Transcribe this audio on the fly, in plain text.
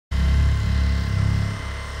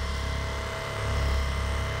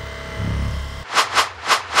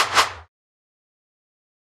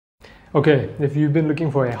Okay, if you've been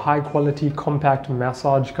looking for a high quality compact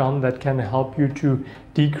massage gun that can help you to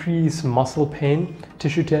decrease muscle pain,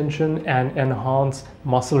 tissue tension, and enhance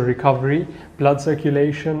muscle recovery, blood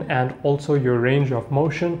circulation, and also your range of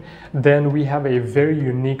motion, then we have a very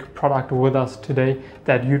unique product with us today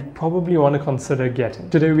that you'd probably want to consider getting.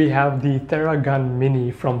 Today we have the Theragun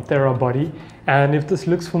Mini from Therabody, and if this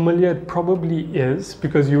looks familiar, it probably is,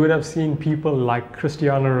 because you would have seen people like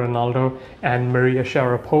Cristiano Ronaldo and Maria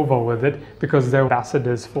Sharapova with it, because they're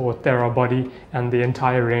ambassadors for Therabody and the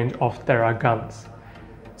entire range of Theraguns.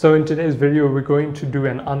 So in today's video, we're going to do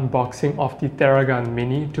an unboxing of the Theragun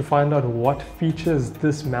Mini to find out what features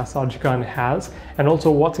this massage gun has and also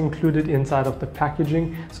what's included inside of the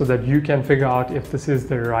packaging so that you can figure out if this is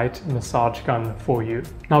the right massage gun for you.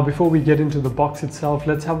 Now, before we get into the box itself,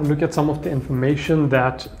 let's have a look at some of the information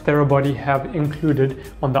that Therabody have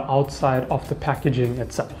included on the outside of the packaging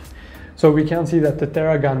itself. So we can see that the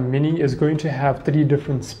Theragun Mini is going to have 3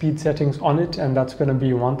 different speed settings on it, and that's going to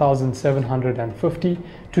be 1750,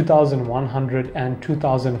 2100 and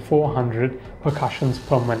 2400 percussions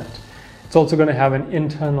per minute. It's also going to have an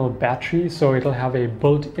internal battery, so it'll have a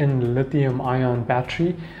built-in lithium-ion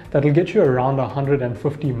battery that'll get you around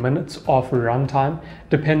 150 minutes of runtime,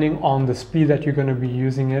 depending on the speed that you're going to be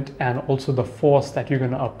using it and also the force that you're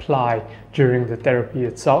going to apply during the therapy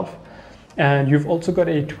itself. And you've also got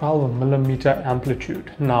a 12mm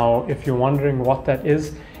amplitude. Now, if you're wondering what that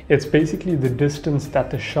is, it's basically the distance that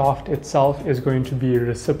the shaft itself is going to be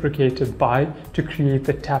reciprocated by to create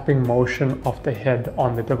the tapping motion of the head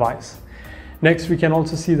on the device. Next, we can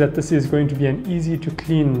also see that this is going to be an easy to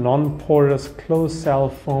clean, non-porous closed cell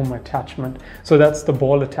foam attachment. So that's the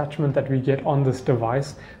ball attachment that we get on this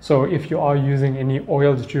device. So if you are using any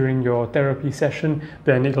oils during your therapy session,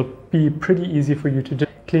 then it'll be pretty easy for you to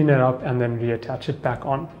just clean it up and then reattach it back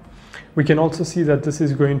on. We can also see that this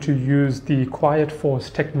is going to use the Quiet Force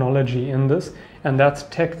technology in this, and that's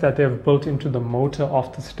tech that they've built into the motor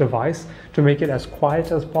of this device to make it as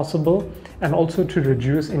quiet as possible and also to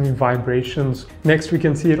reduce any vibrations. Next, we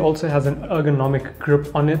can see it also has an ergonomic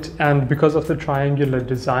grip on it, and because of the triangular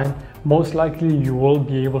design, most likely you will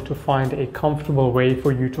be able to find a comfortable way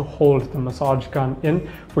for you to hold the massage gun in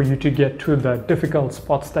for you to get to the difficult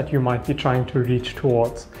spots that you might be trying to reach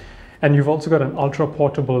towards. And you've also got an ultra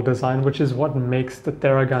portable design, which is what makes the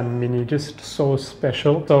Theragun Mini just so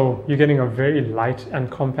special. So you're getting a very light and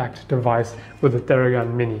compact device with the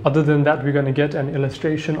Theragun Mini. Other than that, we're going to get an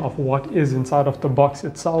illustration of what is inside of the box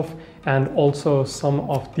itself and also some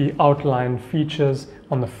of the outline features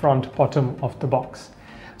on the front bottom of the box.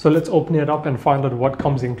 So let's open it up and find out what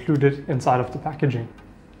comes included inside of the packaging.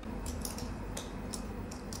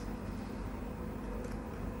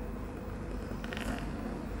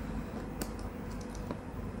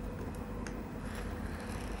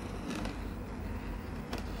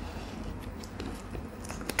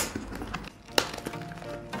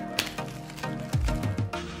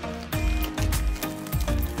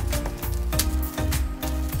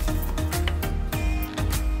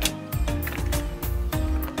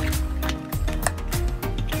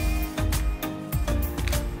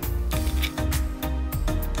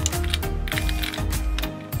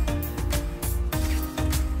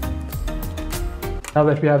 Now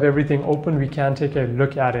that we have everything open, we can take a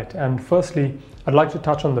look at it. And firstly, I'd like to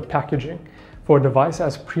touch on the packaging. For a device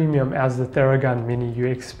as premium as the Theragun Mini, you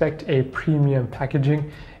expect a premium packaging,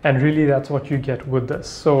 and really that's what you get with this.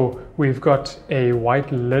 So we've got a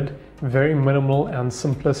white lid, very minimal and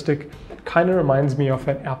simplistic. Kind of reminds me of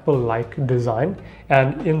an Apple-like design,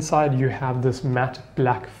 and inside you have this matte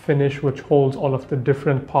black finish which holds all of the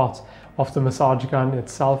different parts of the massage gun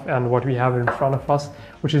itself and what we have in front of us,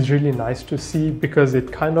 which is really nice to see because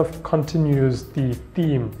it kind of continues the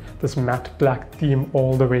theme, this matte black theme,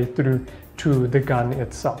 all the way through to the gun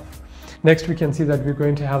itself. Next, we can see that we're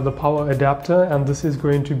going to have the power adapter, and this is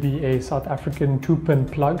going to be a South African 2-pin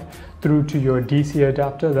plug through to your DC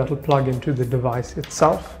adapter that will plug into the device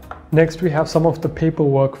itself. Next, we have some of the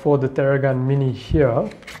paperwork for the Theragun Mini here,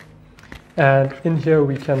 and in here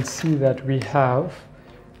we can see that we have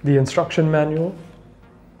the instruction manual,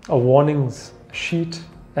 a warnings sheet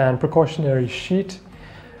and precautionary sheet.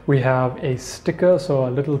 We have a sticker, so a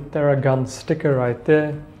little Theragun sticker right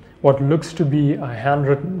there. What looks to be a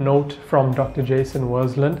handwritten note from Dr. Jason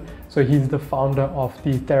Wersland. So he's the founder of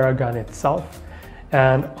the Theragun itself.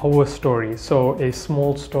 And our story, so a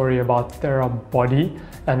small story about Therabody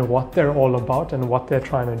and what they're all about and what they're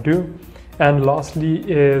trying to do. And lastly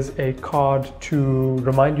is a card to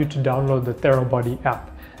remind you to download the Therabody app.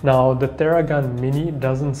 Now, the Theragun Mini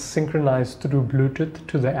doesn't synchronize through Bluetooth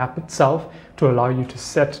to the app itself to allow you to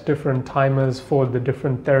set different timers for the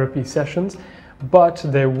different therapy sessions, but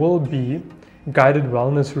there will be guided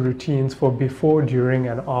wellness routines for before, during,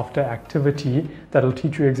 and after activity that'll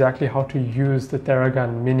teach you exactly how to use the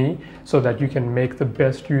Theragun Mini so that you can make the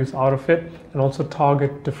best use out of it and also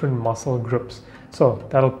target different muscle groups. So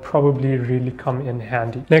that'll probably really come in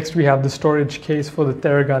handy. Next, we have the storage case for the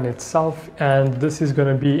Theragun itself, and this is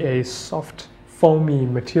going to be a soft foamy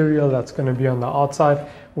material that's going to be on the outside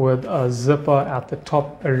with a zipper at the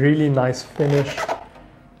top. A really nice finish.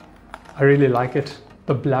 I really like it.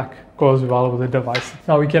 The black goes well with the device.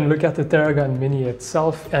 Now we can look at the Theragun Mini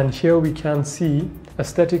itself, and here we can see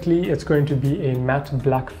aesthetically it's going to be a matte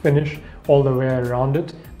black finish all the way around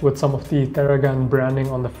it with some of the Theragun branding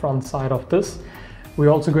on the front side of this. We're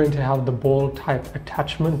also going to have the ball type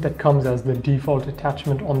attachment that comes as the default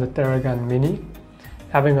attachment on the Theragun Mini.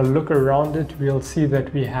 Having a look around it, we'll see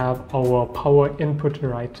that we have our power input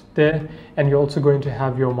right there, and you're also going to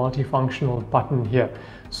have your multifunctional button here.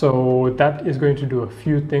 So that is going to do a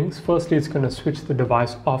few things. Firstly, it's going to switch the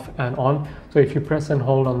device off and on. So if you press and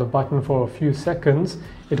hold on the button for a few seconds,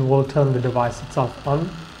 it will turn the device itself on.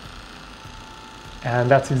 And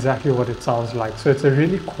that's exactly what it sounds like. So it's a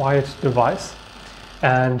really quiet device.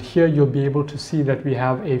 And here you'll be able to see that we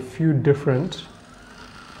have a few different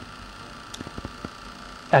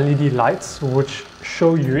LED lights which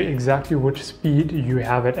show you exactly which speed you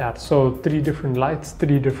have it at. So 3 different lights,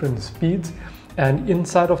 3 different speeds. And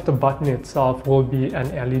inside of the button itself will be an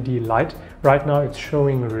LED light. Right now it's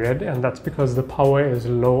showing red, and that's because the power is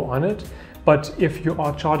low on it. But if you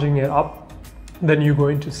are charging it up, then you're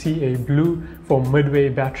going to see a blue for midway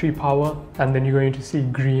battery power, and then you're going to see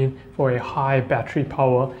green for a high battery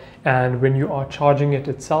power. And when you are charging it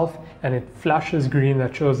itself and it flashes green,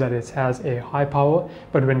 that shows that it has a high power,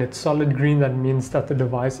 but when it's solid green, that means that the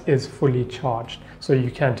device is fully charged. So you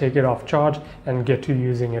can take it off charge and get to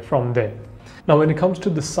using it from there. Now, when it comes to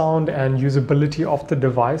the sound and usability of the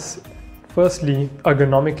device, firstly,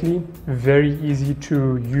 ergonomically, very easy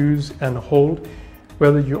to use and hold.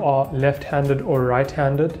 Whether you are left-handed or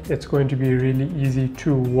right-handed, it's going to be really easy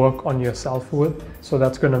to work on yourself with. So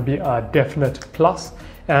that's going to be a definite plus.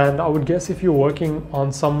 And I would guess if you're working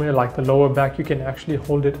on somewhere like the lower back, you can actually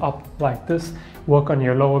hold it up like this, work on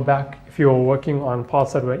your lower back. If you're working on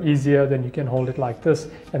parts that were easier, then you can hold it like this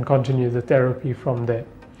and continue the therapy from there.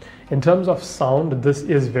 In terms of sound, this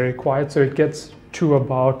is very quiet, so it gets to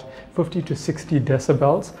about 50 to 60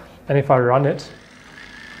 decibels. And if I run it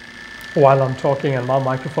while I'm talking and my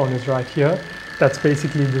microphone is right here, that's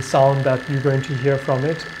basically the sound that you're going to hear from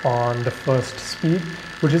it on the first speed,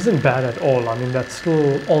 which isn't bad at all. I mean, that's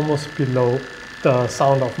still almost below the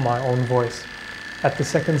sound of my own voice. At the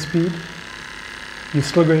second speed, you're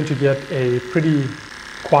still going to get a pretty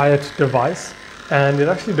quiet device. And it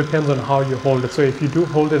actually depends on how you hold it. So if you do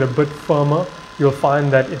hold it a bit firmer, you'll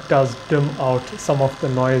find that it does dim out some of the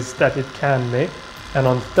noise that it can make. And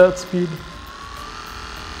on the third speed,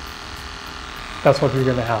 that's what we're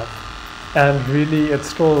going to have. And really, it's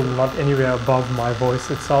still not anywhere above my voice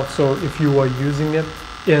itself. So if you were using it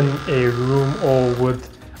in a room or with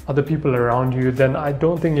other people around you, then I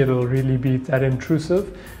don't think it'll really be that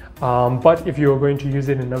intrusive. But if you're going to use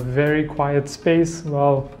it in a very quiet space,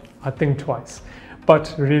 well, I think twice.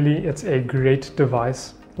 But really, it's a great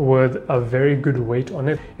device with a very good weight on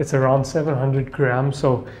it. It's around 700 grams.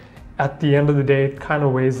 So at the end of the day, it kind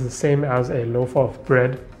of weighs the same as a loaf of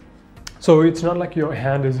bread. So it's not like your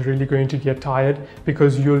hand is really going to get tired,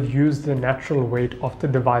 because you'll use the natural weight of the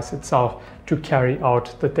device itself to carry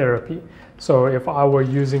out the therapy. So if I were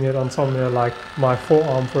using it on somewhere like my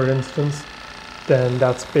forearm, for instance, then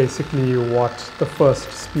that's basically what the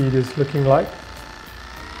first speed is looking like.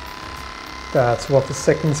 That's what the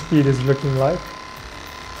second speed is looking like.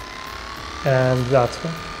 And that's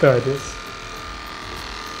what the third is.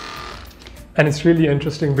 And it's really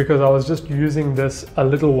interesting because I was just using this a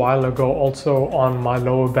little while ago also on my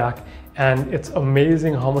lower back, and it's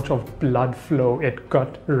amazing how much of blood flow it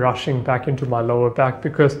got rushing back into my lower back,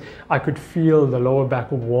 because I could feel the lower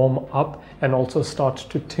back warm up and also start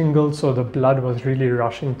to tingle. So the blood was really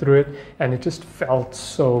rushing through it, and it just felt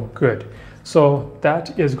so good. So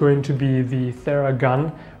that is going to be the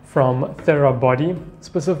Theragun from Therabody,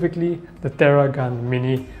 specifically the Theragun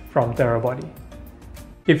Mini from Therabody.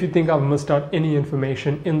 If you think I've missed out any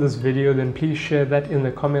information in this video, then please share that in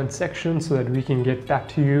the comment section so that we can get back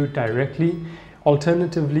to you directly.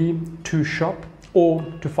 Alternatively, to shop or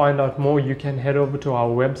to find out more, you can head over to our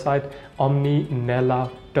website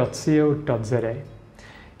omninela.co.za.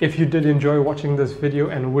 If you did enjoy watching this video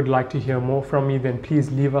and would like to hear more from me, then please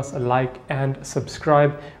leave us a like and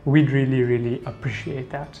subscribe. We'd really appreciate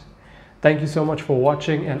that. Thank you so much for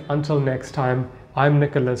watching, and until next time, I'm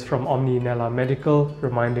Nicholas from Omninela Medical,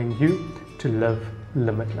 reminding you to live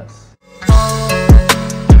limitless.